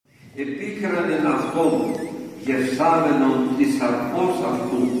Επίκρανε αυτόν γερσάμενον της αρφός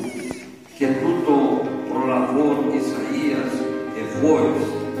αυτού και τούτο προλαβών Ισαΐας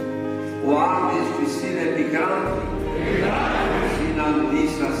ευόησε. Ο άδης πισήν επικράντη,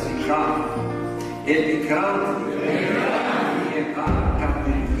 συναντήσα σιχά, επικράντη, και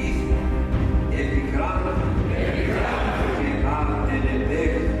κατηργήθη, επικράντη, και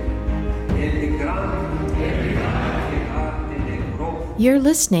ενεδέχθη, επικράντη, και ενεκρώθη. You're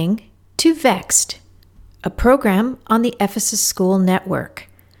listening to Vexed, a program on the Ephesus School Network.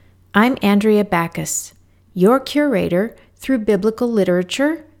 I'm Andrea Backus, your curator through biblical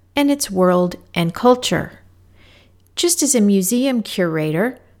literature and its world and culture. Just as a museum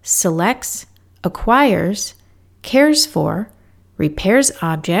curator selects, acquires, cares for, repairs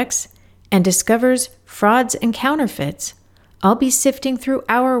objects, and discovers frauds and counterfeits, I'll be sifting through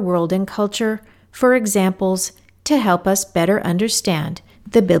our world and culture for examples to help us better understand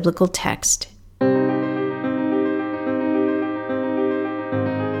the biblical text.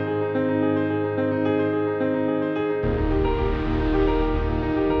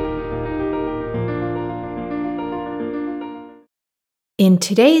 In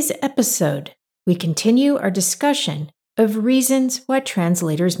today's episode, we continue our discussion of reasons why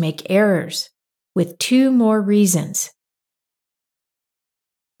translators make errors, with two more reasons.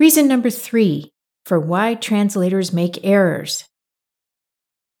 Reason number 3 for why translators make errors.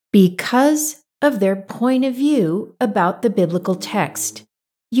 Because of their point of view about the biblical text.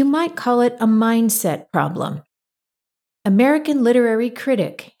 You might call it a mindset problem. American literary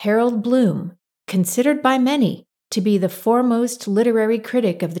critic Harold Bloom, considered by many to be the foremost literary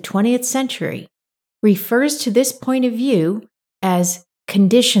critic of the 20th century, refers to this point of view as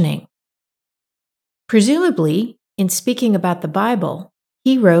conditioning. Presumably, in speaking about the Bible,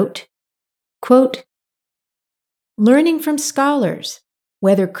 he wrote, quote, "Learning from scholars,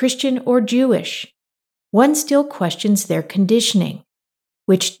 whether Christian or Jewish, one still questions their conditioning,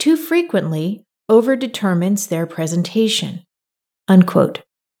 which too frequently overdetermines their presentation." Unquote.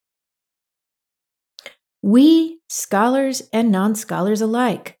 We, scholars and non-scholars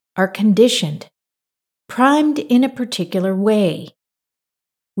alike, are conditioned, primed in a particular way.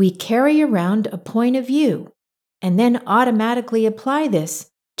 We carry around a point of view and then automatically apply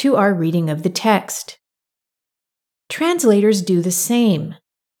this to our reading of the text. Translators do the same.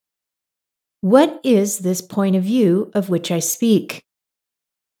 What is this point of view of which I speak?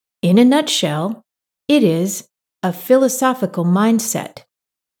 In a nutshell, it is a philosophical mindset.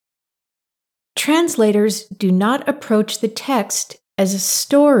 Translators do not approach the text as a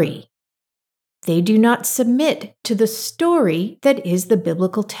story. They do not submit to the story that is the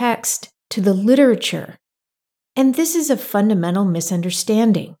biblical text, to the literature. And this is a fundamental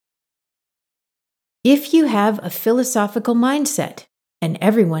misunderstanding. If you have a philosophical mindset, and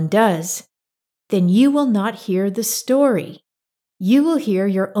everyone does, then you will not hear the story. You will hear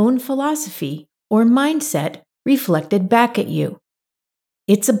your own philosophy or mindset reflected back at you.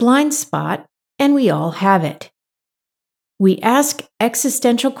 It's a blind spot, and we all have it. We ask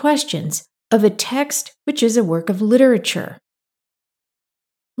existential questions of a text which is a work of literature.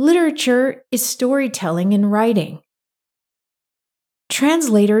 Literature is storytelling and writing.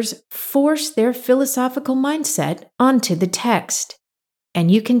 Translators force their philosophical mindset onto the text, and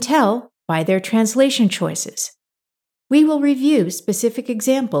you can tell by their translation choices. We will review specific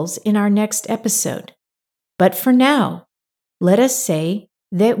examples in our next episode. But for now, let us say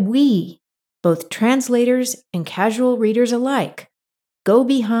that we, both translators and casual readers alike, go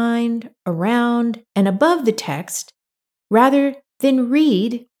behind, around, and above the text rather than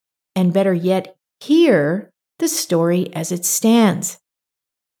read, and better yet, hear the story as it stands.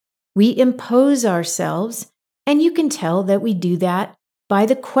 We impose ourselves, and you can tell that we do that by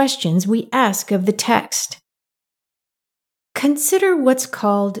the questions we ask of the text. Consider what's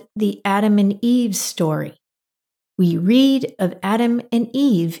called the Adam and Eve story. We read of Adam and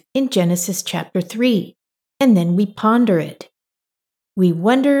Eve in Genesis chapter 3, and then we ponder it. We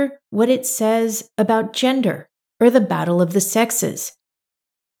wonder what it says about gender or the battle of the sexes.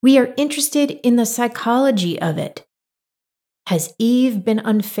 We are interested in the psychology of it. Has Eve been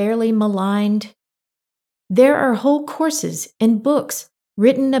unfairly maligned? There are whole courses and books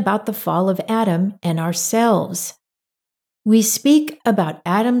written about the fall of Adam and ourselves. We speak about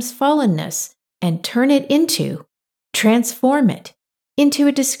Adam's fallenness and transform it into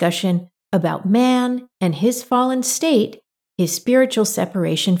a discussion about man and his fallen state, his spiritual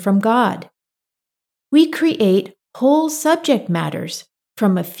separation from God. We create whole subject matters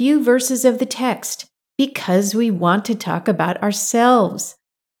from a few verses of the text because we want to talk about ourselves.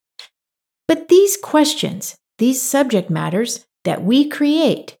 But these questions, these subject matters that we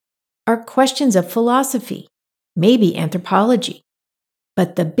create, are questions of philosophy, maybe anthropology,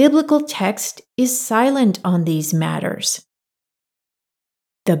 but the biblical text is silent on these matters.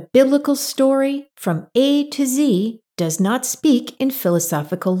 The biblical story from A to Z does not speak in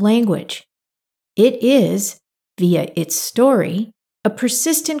philosophical language. It is, via its story, a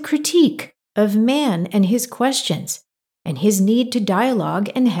persistent critique of man and his questions, and his need to dialogue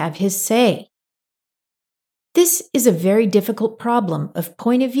and have his say. This is a very difficult problem of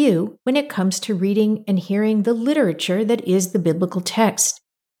point of view when it comes to reading and hearing the literature that is the biblical text.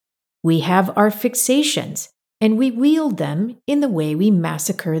 We have our fixations, and we wield them in the way we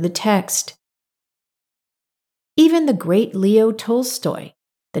massacre the text. Even the great Leo Tolstoy,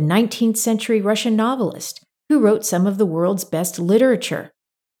 the 19th century Russian novelist who wrote some of the world's best literature,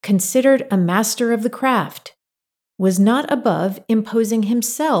 considered a master of the craft, was not above imposing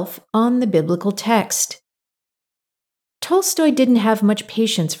himself on the biblical text. Tolstoy didn't have much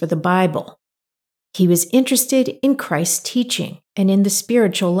patience for the Bible. He was interested in Christ's teaching and in the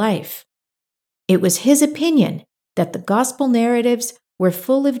spiritual life. It was his opinion that the gospel narratives were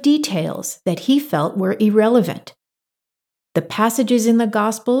full of details that he felt were irrelevant. The passages in the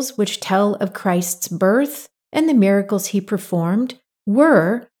Gospels which tell of Christ's birth and the miracles he performed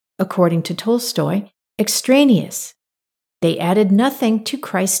were, according to Tolstoy, extraneous. They added nothing to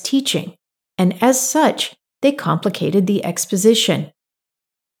Christ's teaching, and as such, they complicated the exposition.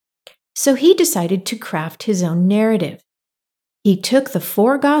 So he decided to craft his own narrative. He took the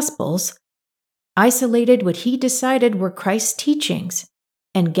 4 Gospels, isolated what he decided were Christ's teachings,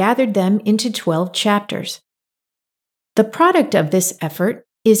 and gathered them into 12 chapters. The product of this effort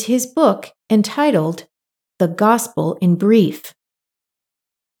is his book entitled The Gospel in Brief.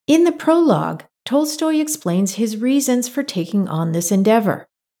 In the prologue, Tolstoy explains his reasons for taking on this endeavor.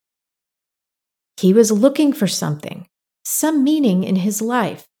 He was looking for something, some meaning in his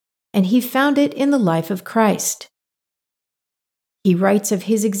life, and he found it in the life of Christ. He writes of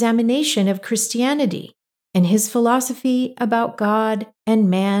his examination of Christianity and his philosophy about God and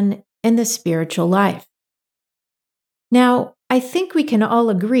man and the spiritual life. Now, I think we can all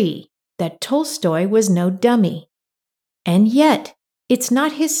agree that Tolstoy was no dummy. And yet, it's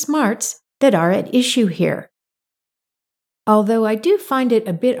not his smarts that are at issue here. Although I do find it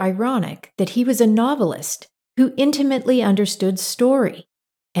a bit ironic that he was a novelist who intimately understood story,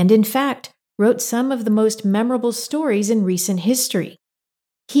 and in fact wrote some of the most memorable stories in recent history.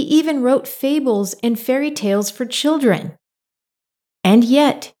 He even wrote fables and fairy tales for children. And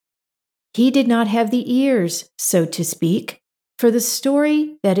yet, he did not have the ears, so to speak, for the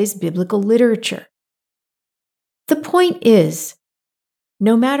story that is biblical literature. The point is,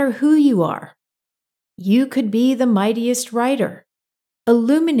 no matter who you are, you could be the mightiest writer, a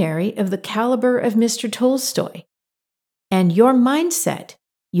luminary of the caliber of Mr. Tolstoy, and your mindset,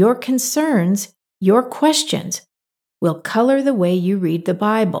 your concerns, your questions will color the way you read the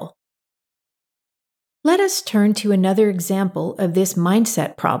Bible. Let us turn to another example of this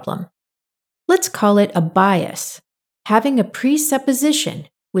mindset problem. Let's call it a bias, having a presupposition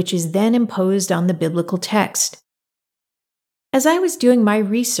which is then imposed on the biblical text. As I was doing my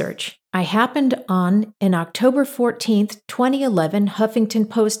research, I happened on an October 14, 2011 Huffington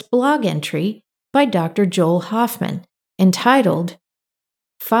Post blog entry by Dr. Joel Hoffman entitled,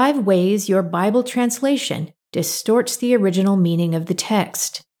 5 Ways Your Bible Translation Distorts the Original Meaning of the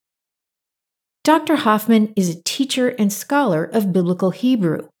Text. Dr. Hoffman is a teacher and scholar of Biblical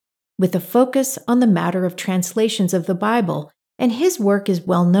Hebrew, with a focus on the matter of translations of the Bible, and his work is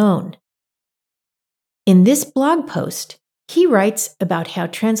well known. In this blog post, he writes about how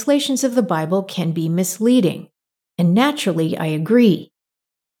translations of the Bible can be misleading, and naturally I agree.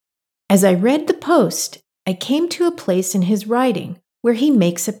 As I read the post, I came to a place in his writing where he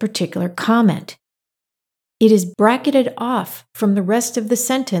makes a particular comment. It is bracketed off from the rest of the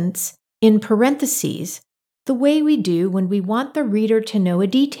sentence in parentheses, the way we do when we want the reader to know a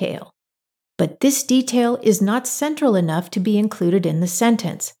detail. But this detail is not central enough to be included in the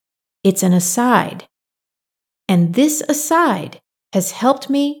sentence. It's an aside. And this aside has helped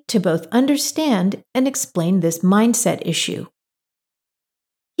me to both understand and explain this mindset issue.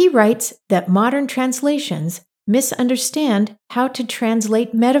 He writes that modern translations misunderstand how to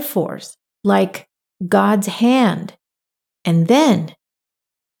translate metaphors like God's hand. And then,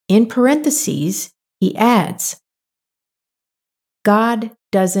 in parentheses, he adds, God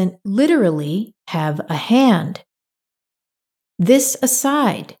doesn't literally have a hand. This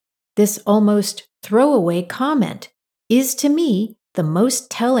aside, this almost throwaway comment, is to me the most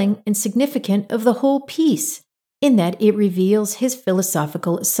telling and significant of the whole piece, in that it reveals his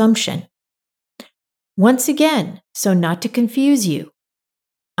philosophical assumption. Once again, so not to confuse you,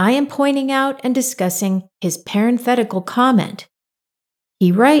 I am pointing out and discussing his parenthetical comment.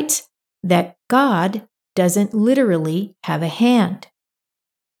 He writes that God doesn't literally have a hand.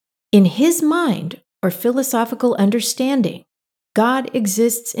 In his mind or philosophical understanding, God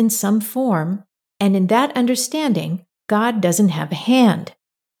exists in some form, and in that understanding, God doesn't have a hand.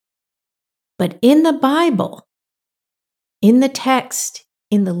 But in the Bible, in the text,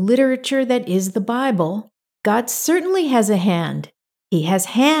 in the literature that is the Bible, God certainly has a hand. He has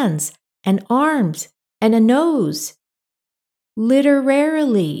hands and arms and a nose.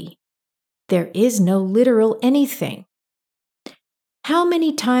 Literarily, there is no literal anything. How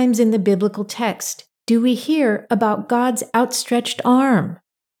many times in the biblical text do we hear about God's outstretched arm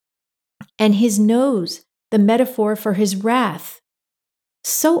and his nose, the metaphor for his wrath?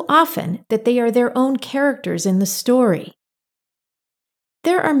 So often that they are their own characters in the story.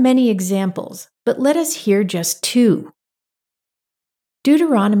 There are many examples, but let us hear just two.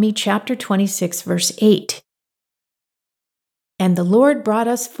 Deuteronomy chapter 26, verse 8. And the Lord brought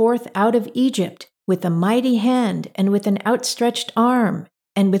us forth out of Egypt with a mighty hand and with an outstretched arm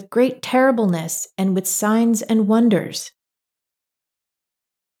and with great terribleness and with signs and wonders.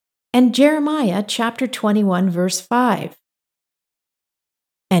 And Jeremiah chapter 21, verse 5.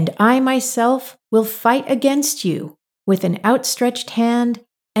 And I myself will fight against you with an outstretched hand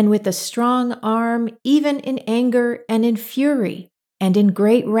and with a strong arm, even in anger and in fury and in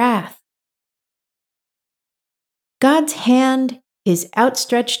great wrath. God's hand, his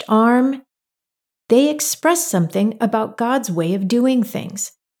outstretched arm, they express something about God's way of doing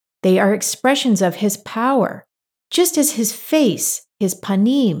things. They are expressions of his power, just as his face, his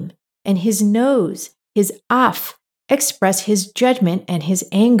panim, and his nose, his af, express his judgment and his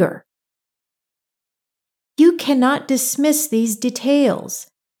anger. You cannot dismiss these details.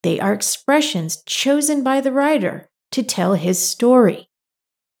 They are expressions chosen by the writer to tell his story.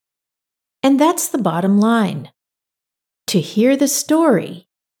 And that's the bottom line. To hear the story,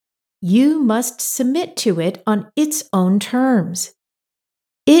 you must submit to it on its own terms.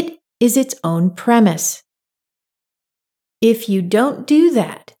 It is its own premise. If you don't do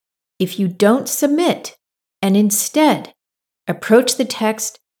that, if you don't submit, and instead approach the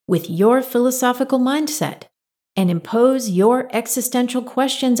text with your philosophical mindset and impose your existential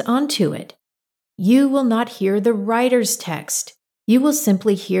questions onto it, you will not hear the writer's text. You will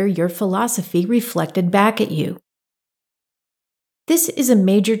simply hear your philosophy reflected back at you. This is a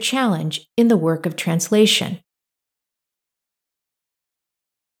major challenge in the work of translation.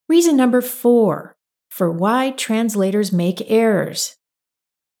 Reason number 4 for why translators make errors.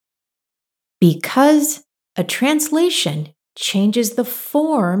 Because a translation changes the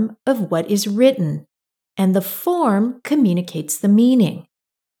form of what is written, and the form communicates the meaning.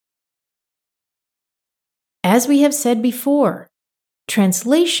 As we have said before,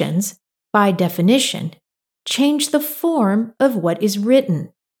 translations, by definition, change the form of what is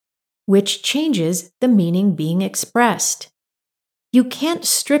written, which changes the meaning being expressed. You can't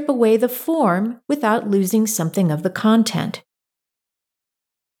strip away the form without losing something of the content.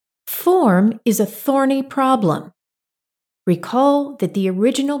 Form is a thorny problem. Recall that the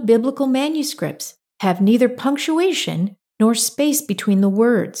original biblical manuscripts have neither punctuation nor space between the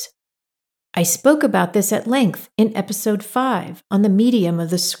words. I spoke about this at length in episode 5 on the medium of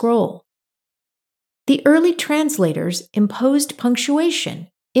the scroll. The early translators imposed punctuation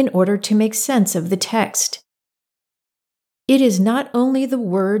in order to make sense of the text. It is not only the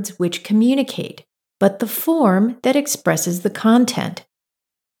words which communicate, but the form that expresses the content.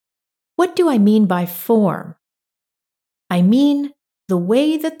 What do I mean by form? I mean the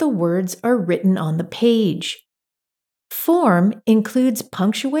way that the words are written on the page. Form includes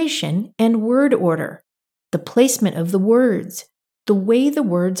punctuation and word order, the placement of the words, the way the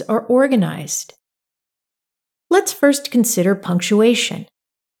words are organized. Let's first consider punctuation.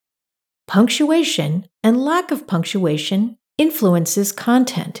 Punctuation and lack of punctuation influences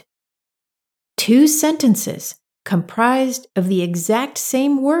content. Two sentences comprised of the exact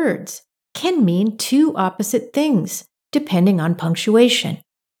same words can mean two opposite things depending on punctuation.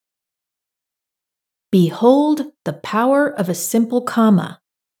 Behold the power of a simple comma.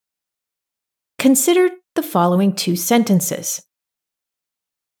 Consider the following two sentences.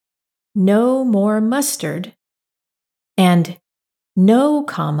 No more mustard and no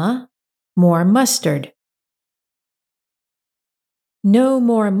comma more mustard. No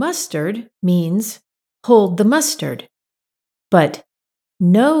more mustard means hold the mustard, but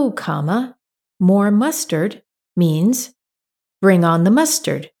no comma more mustard means bring on the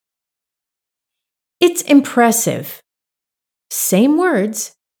mustard. It's impressive. Same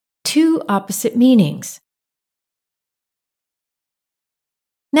words, two opposite meanings.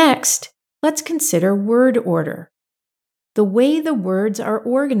 Next, let's consider word order. The way the words are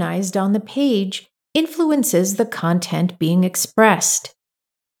organized on the page influences the content being expressed.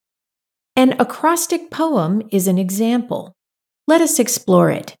 An acrostic poem is an example. Let us explore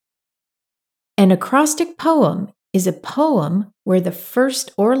it. An acrostic poem is a poem where the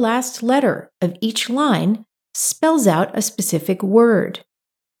first or last letter of each line spells out a specific word.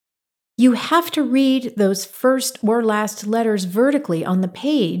 You have to read those first or last letters vertically on the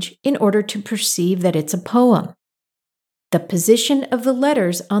page in order to perceive that it's a poem. The position of the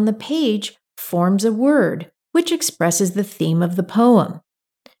letters on the page forms a word, which expresses the theme of the poem.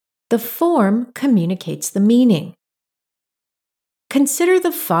 The form communicates the meaning. Consider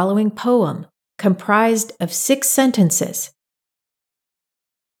the following poem, comprised of 6 sentences.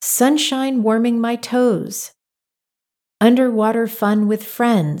 Sunshine warming my toes. Underwater fun with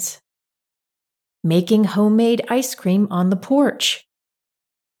friends. Making homemade ice cream on the porch.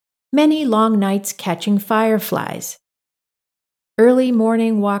 Many long nights catching fireflies. Early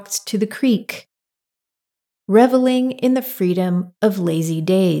morning walks to the creek. Reveling in the freedom of lazy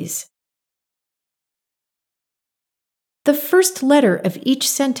days. The first letter of each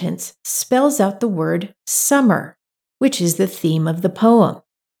sentence spells out the word summer, which is the theme of the poem.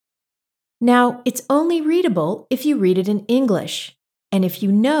 Now, it's only readable if you read it in English, and if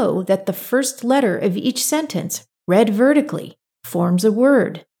you know that the first letter of each sentence, read vertically, forms a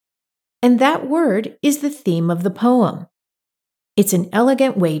word, and that word is the theme of the poem. It's an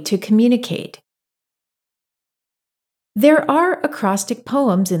elegant way to communicate. There are acrostic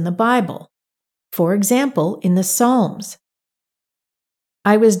poems in the Bible. For example, in the Psalms.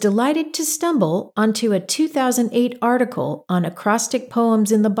 I was delighted to stumble onto a 2008 article on acrostic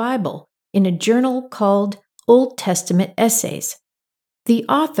poems in the Bible in a journal called Old Testament Essays. The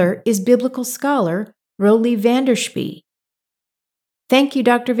author is biblical scholar Roelie Vanderspee. Thank you,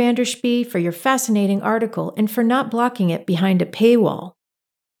 Dr. Vanderspee, for your fascinating article and for not blocking it behind a paywall.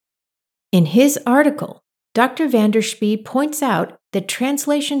 In his article, Dr. Vanderspee points out that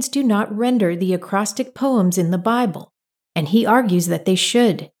translations do not render the acrostic poems in the Bible, and he argues that they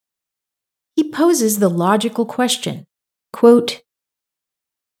should. He poses the logical question, quote,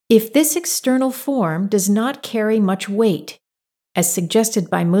 if this external form does not carry much weight, as suggested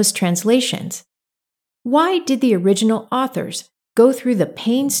by most translations, why did the original authors go through the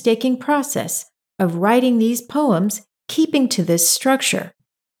painstaking process of writing these poems keeping to this structure?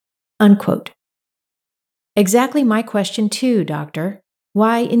 Unquote. Exactly my question too, Doctor.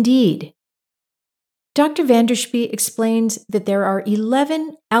 Why indeed? Dr. Vanderspee explains that there are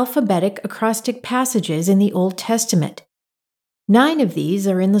 11 alphabetic acrostic passages in the Old Testament. 9 of these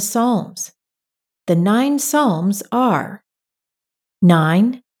are in the Psalms. The 9 Psalms are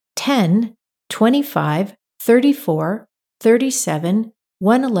 9, 10, 25, 34, 37,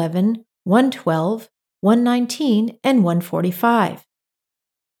 111, 112, 119, and 145.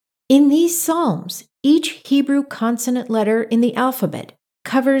 In these Psalms, each Hebrew consonant letter in the alphabet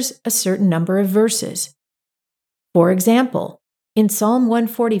covers a certain number of verses. For example, in Psalm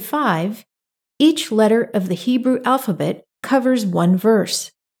 145, each letter of the Hebrew alphabet covers 1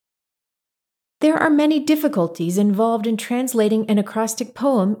 verse. There are many difficulties involved in translating an acrostic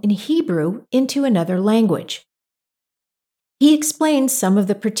poem in Hebrew into another language. He explains some of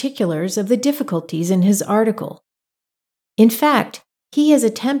the particulars of the difficulties in his article. In fact, he has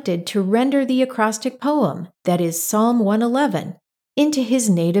attempted to render the acrostic poem, that is Psalm 111, into his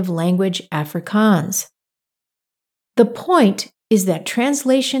native language Afrikaans. The point is that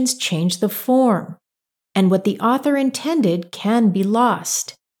translations change the form, and what the author intended can be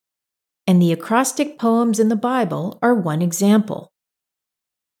lost. And the acrostic poems in the Bible are one example.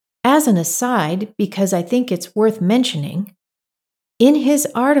 As an aside, because I think it's worth mentioning, in his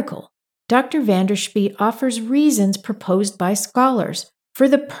article, Dr. Vanderspee offers reasons proposed by scholars for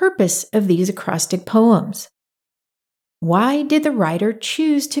the purpose of these acrostic poems. Why did the writer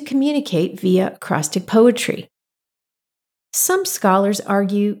choose to communicate via acrostic poetry? Some scholars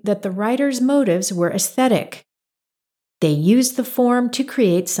argue that the writer's motives were aesthetic. They used the form to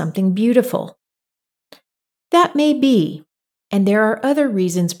create something beautiful. That may be, and there are other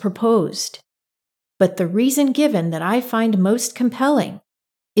reasons proposed. But the reason given that I find most compelling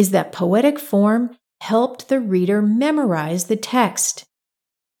is that poetic form helped the reader memorize the text.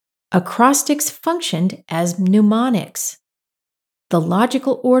 Acrostics functioned as mnemonics. The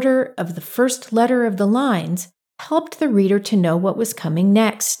logical order of the first letter of the lines helped the reader to know what was coming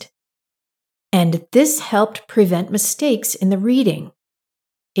next. And this helped prevent mistakes in the reading.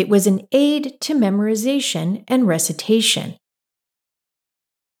 It was an aid to memorization and recitation.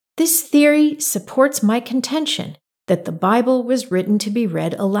 This theory supports my contention that the Bible was written to be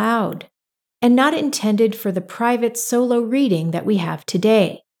read aloud and not intended for the private solo reading that we have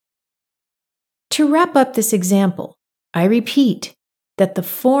today. To wrap up this example, I repeat that the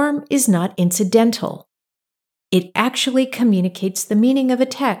form is not incidental. It actually communicates the meaning of a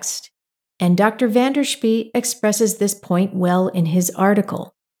text, and Dr. Vanderspee expresses this point well in his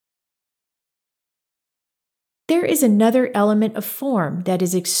article. There is another element of form that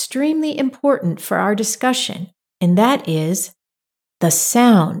is extremely important for our discussion, and that is the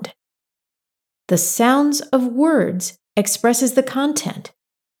sound. The sounds of words expresses the content,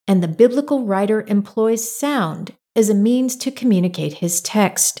 and the biblical writer employs sound as a means to communicate his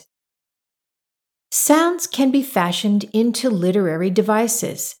text. Sounds can be fashioned into literary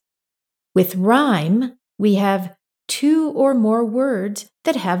devices. With rhyme, we have two or more words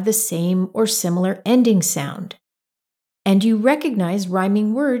that have the same or similar ending sound, and you recognize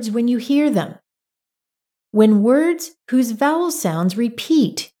rhyming words when you hear them. When words whose vowel sounds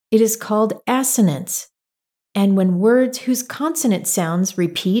repeat, it is called assonance, and when words whose consonant sounds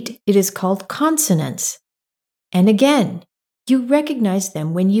repeat, it is called consonants. And again, you recognize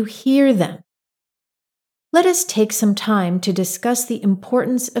them when you hear them. Let us take some time to discuss the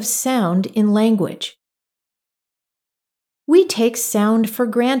importance of sound in language. We take sound for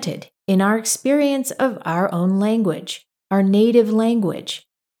granted in our experience of our own language, our native language.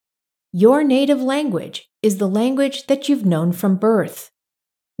 Your native language is the language that you've known from birth,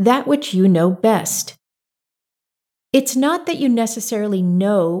 that which you know best. It's not that you necessarily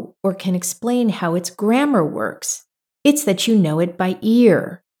know or can explain how its grammar works. It's that you know it by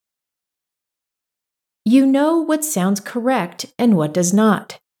ear. You know what sounds correct and what does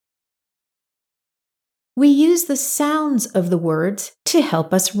not. We use the sounds of the words to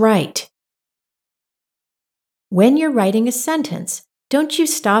help us write. When you're writing a sentence, don't you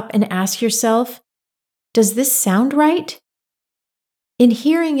stop and ask yourself, does this sound right? In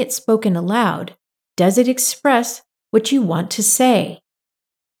hearing it spoken aloud, does it express what you want to say?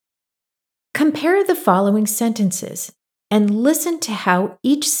 Compare the following sentences and listen to how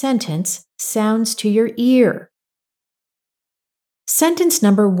each sentence sounds to your ear. Sentence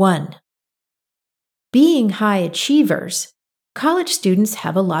number 1. Being high achievers, college students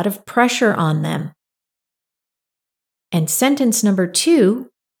have a lot of pressure on them. And sentence number 2.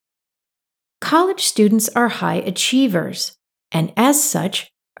 College students are high achievers, and as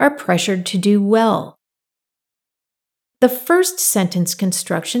such, are pressured to do well. The first sentence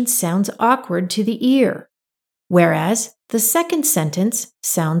construction sounds awkward to the ear, whereas the second sentence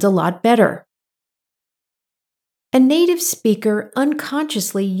sounds a lot better. A native speaker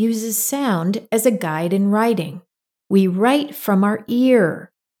unconsciously uses sound as a guide in writing. We write from our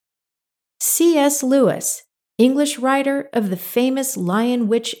ear. C.S. Lewis, English writer of the famous Lion,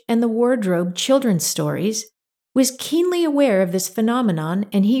 Witch, and the Wardrobe children's stories, was keenly aware of this phenomenon,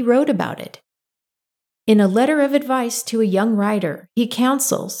 and he wrote about it. In a letter of advice to a young writer, he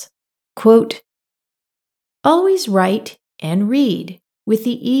counsels, quote, "Always write and read with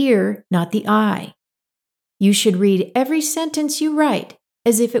the ear, not the eye. You should read every sentence you write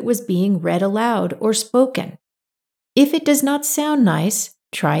as if it was being read aloud or spoken. If it does not sound nice,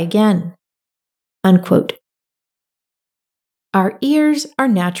 try again." Unquote. Our ears are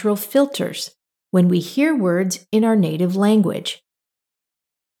natural filters when we hear words in our native language.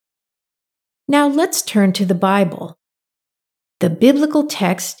 Now let's turn to the Bible. The biblical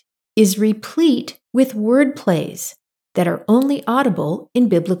text is replete with word plays that are only audible in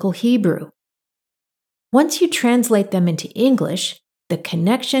biblical Hebrew. Once you translate them into English, the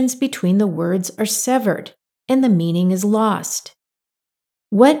connections between the words are severed and the meaning is lost.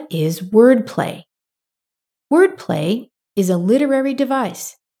 What is wordplay? Wordplay is a literary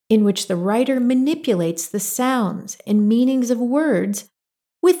device in which the writer manipulates the sounds and meanings of words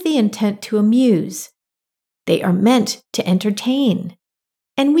with the intent to amuse. They are meant to entertain.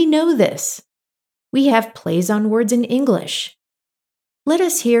 And we know this. We have plays on words in English. Let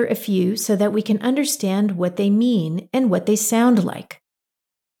us hear a few so that we can understand what they mean and what they sound like.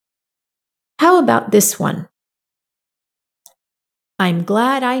 How about this one? I'm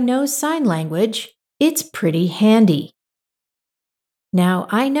glad I know sign language. It's pretty handy. Now,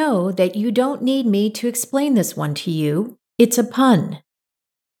 I know that you don't need me to explain this one to you. It's a pun.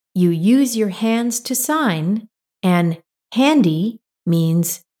 You use your hands to sign, and handy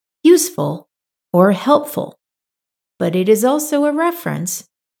means useful or helpful, but it is also a reference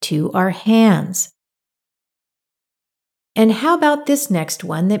to our hands. And how about this next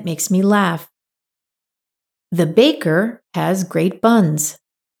one that makes me laugh? The baker has great buns.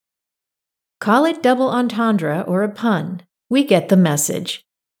 Call it double entendre or a pun. We get the message.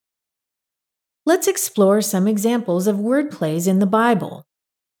 let's explore some examples of word plays in the Bible.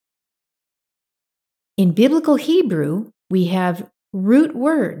 In Biblical Hebrew, we have root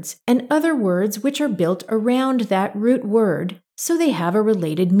words and other words which are built around that root word, so they have a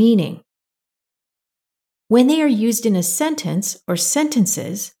related meaning. When they are used in a sentence or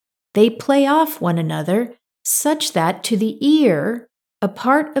sentences, they play off one another such that to the ear, a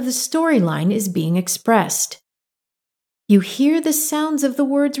part of the storyline is being expressed. You hear the sounds of the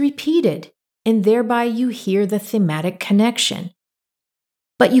words repeated, and thereby you hear the thematic connection.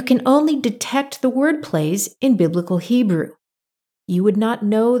 But you can only detect the word plays in Biblical Hebrew. You would not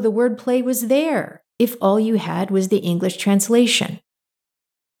know the word play was there if all you had was the English translation.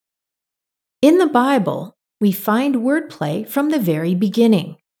 In the Bible, we find wordplay from the very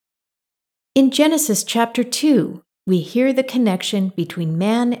beginning. In Genesis chapter 2, we hear the connection between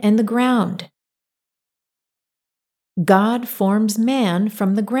man and the ground. God forms man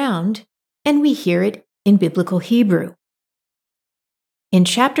from the ground, and we hear it in Biblical Hebrew. In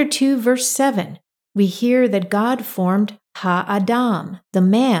chapter 2, verse 7, we hear that God formed Ha-Adam, the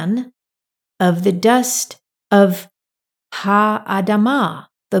man, of the dust of Ha-Adamah,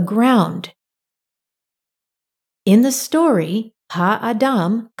 the ground. In the story,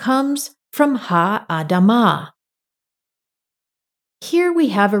 Ha-Adam comes from Ha-Adamah. Here we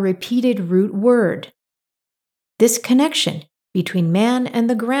have a repeated root word. This connection between man and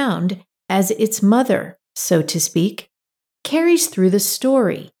the ground as its mother, so to speak, carries through the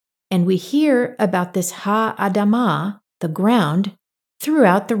story, and we hear about this Ha-Adamah, the ground,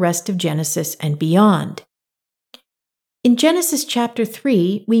 throughout the rest of Genesis and beyond. In Genesis chapter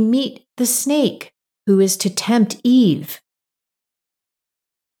 3, we meet the snake, who is to tempt Eve.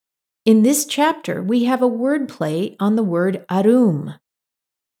 In this chapter, we have a word play on the word arum.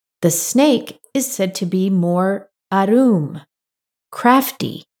 The snake is said to be more arum,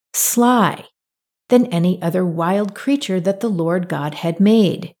 crafty, sly, than any other wild creature that the Lord God had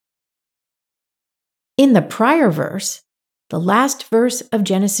made. In the prior verse, the last verse of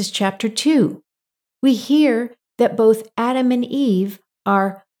Genesis chapter 2, we hear that both Adam and Eve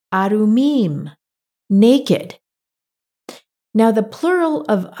are arumim, naked. Now the plural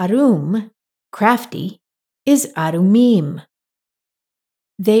of arum, crafty, is arumim.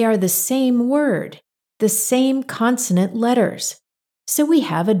 They are the same word, the same consonant letters, so we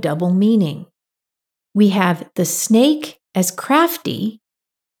have a double meaning. We have the snake as crafty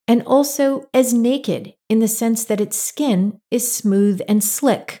and also as naked in the sense that its skin is smooth and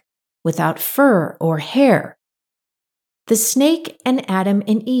slick, without fur or hair. The snake and Adam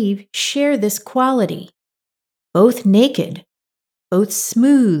and Eve share this quality, both naked, both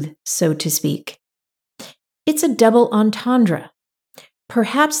smooth, so to speak. It's a double entendre.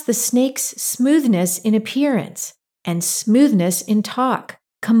 Perhaps the snake's smoothness in appearance and smoothness in talk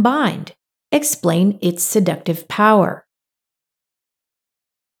combined explain its seductive power.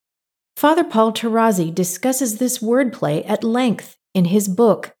 Father Paul Tarazi discusses this wordplay at length in his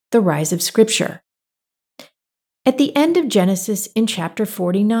book, The Rise of Scripture. At the end of Genesis in chapter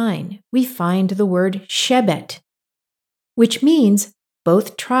 49, we find the word Shebet, which means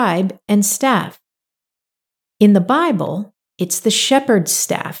both tribe and staff. In the Bible, it's the shepherd's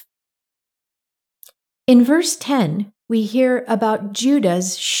staff. In verse 10, we hear about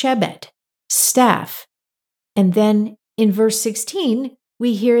Judah's Shebet, staff, and then in verse 16,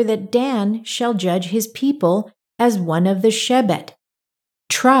 we hear that Dan shall judge his people as one of the Shebet,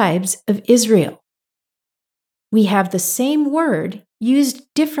 tribes of Israel. We have the same word used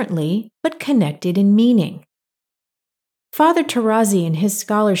differently but connected in meaning. Father Tarazi, in his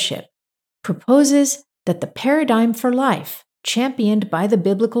scholarship, proposes that the paradigm for life championed by the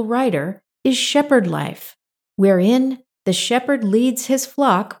biblical writer is shepherd life, wherein the shepherd leads his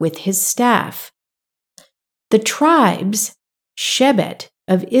flock with his staff. The tribes, Shebet,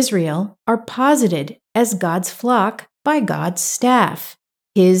 of Israel are posited as God's flock by God's staff,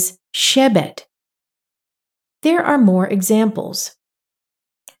 his Shebet. There are more examples.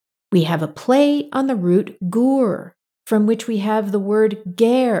 We have a play on the root gur, from which we have the word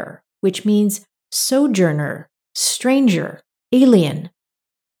ger, which means sojourner, stranger, alien.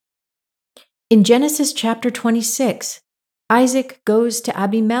 In Genesis chapter 26, Isaac goes to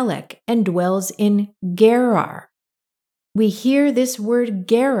Abimelech and dwells in Gerar. We hear this word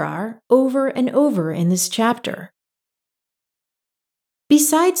Gerar over and over in this chapter.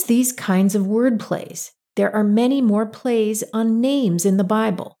 Besides these kinds of word plays, there are many more plays on names in the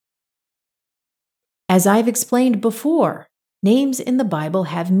Bible. As I've explained before, names in the Bible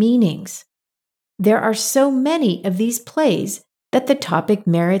have meanings. There are so many of these plays that the topic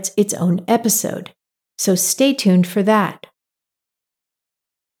merits its own episode, so stay tuned for that.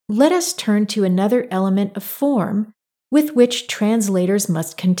 let us turn to another element of form with which translators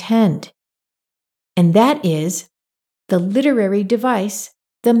must contend, and that is the literary device,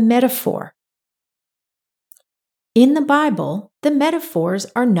 the metaphor. In the Bible, the metaphors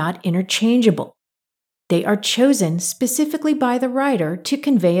are not interchangeable. They are chosen specifically by the writer to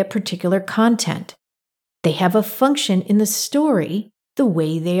convey a particular content. They have a function in the story the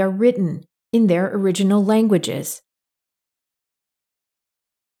way they are written in their original languages.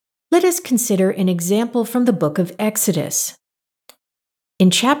 Let us consider an example from the book of Exodus.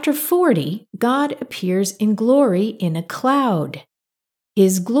 In chapter 40, God appears in glory in a cloud.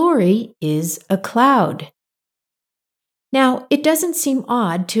 His glory is a cloud. Now, it doesn't seem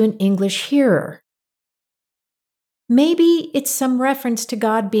odd to an English hearer. Maybe it's some reference to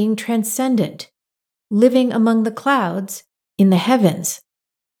God being transcendent, living among the clouds in the heavens.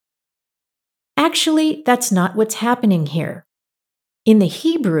 Actually, that's not what's happening here. In the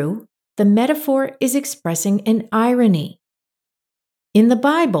Hebrew, the metaphor is expressing an irony. In the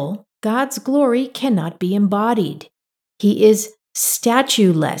Bible, God's glory cannot be embodied. He is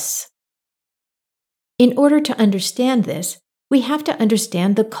statueless. In order to understand this, we have to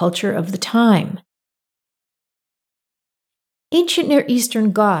understand the culture of the time. Ancient Near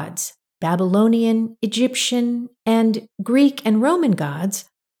Eastern gods, Babylonian, Egyptian, and Greek and Roman gods,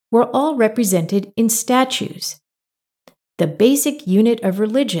 were all represented in statues. The basic unit of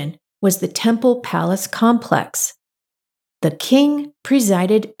religion was the temple-palace complex. The king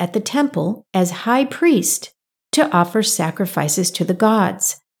presided at the temple as high priest to offer sacrifices to the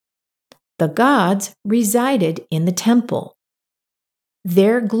gods. The gods resided in the temple.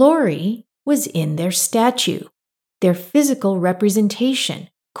 Their glory was in their statue, their physical representation,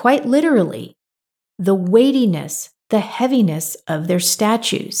 quite literally, the weightiness, the heaviness of their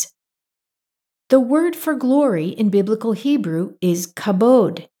statues. The word for glory in biblical Hebrew is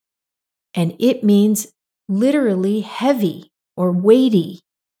kabod, and it means literally heavy or weighty.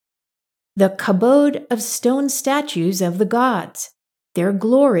 The kabod of stone statues of the gods, their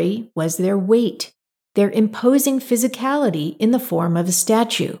glory was their weight, their imposing physicality in the form of a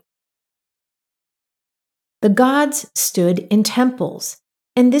statue. The gods stood in temples,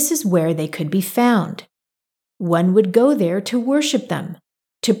 and this is where they could be found. One would go there to worship them,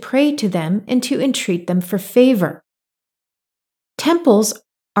 to pray to them, and to entreat them for favor. Temples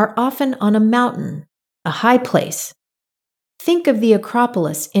are often on a mountain, a high place. Think of the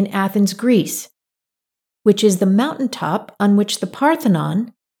Acropolis in Athens, Greece, which is the mountaintop on which the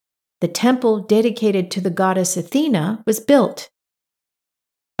Parthenon, the temple dedicated to the goddess Athena, was built.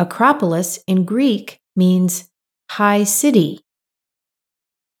 Acropolis in Greek means high city.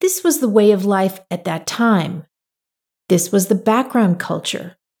 This was the way of life at that time. This was the background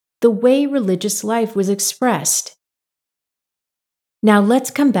culture, the way religious life was expressed. Now let's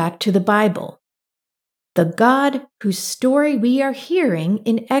come back to the Bible. The God whose story we are hearing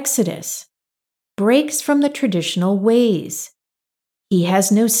in Exodus breaks from the traditional ways. He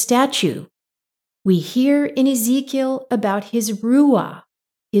has no statue. We hear in Ezekiel about his ruah,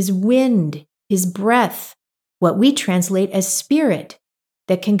 his wind, his breath, what we translate as spirit,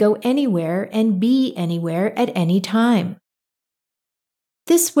 that can go anywhere and be anywhere at any time.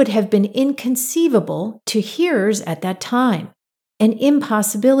 This would have been inconceivable to hearers at that time, an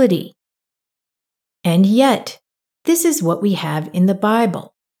impossibility. And yet, this is what we have in the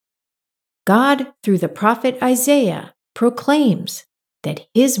Bible. God, through the prophet Isaiah, proclaims that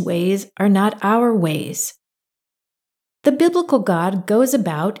his ways are not our ways. The biblical God goes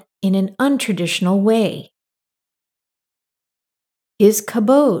about in an untraditional way. His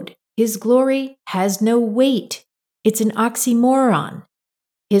kabod, his glory, has no weight. It's an oxymoron.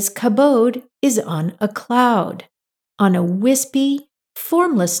 His kabod is on a cloud, on a wispy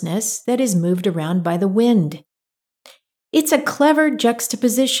formlessness that is moved around by the wind. It's a clever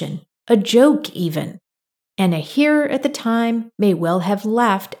juxtaposition, a joke even, and a hearer at the time may well have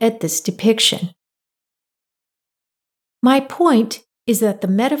laughed at this depiction. My point is that the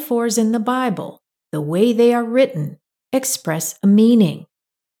metaphors in the Bible, the way they are written, express a meaning.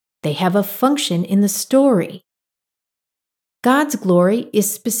 They have a function in the story. God's glory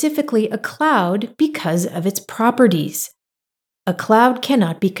is specifically a cloud because of its properties. A cloud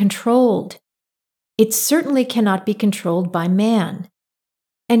cannot be controlled. It certainly cannot be controlled by man,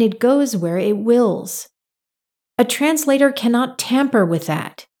 and it goes where it wills. A translator cannot tamper with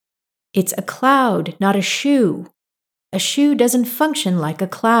that. It's a cloud, not a shoe. A shoe doesn't function like a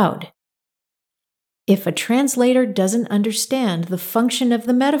cloud. If a translator doesn't understand the function of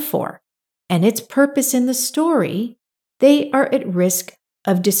the metaphor and its purpose in the story, they are at risk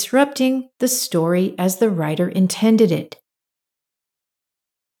of disrupting the story as the writer intended it.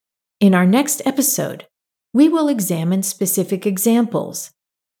 In our next episode, we will examine specific examples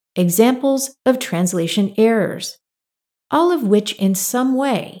of translation errors, all of which in some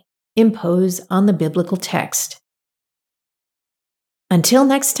way impose on the biblical text. Until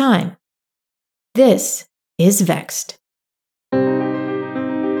next time, this is Vexed.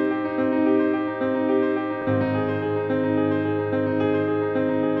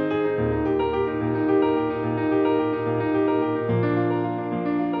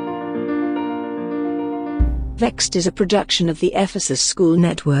 Vexed is a production of the Ephesus School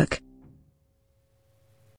Network.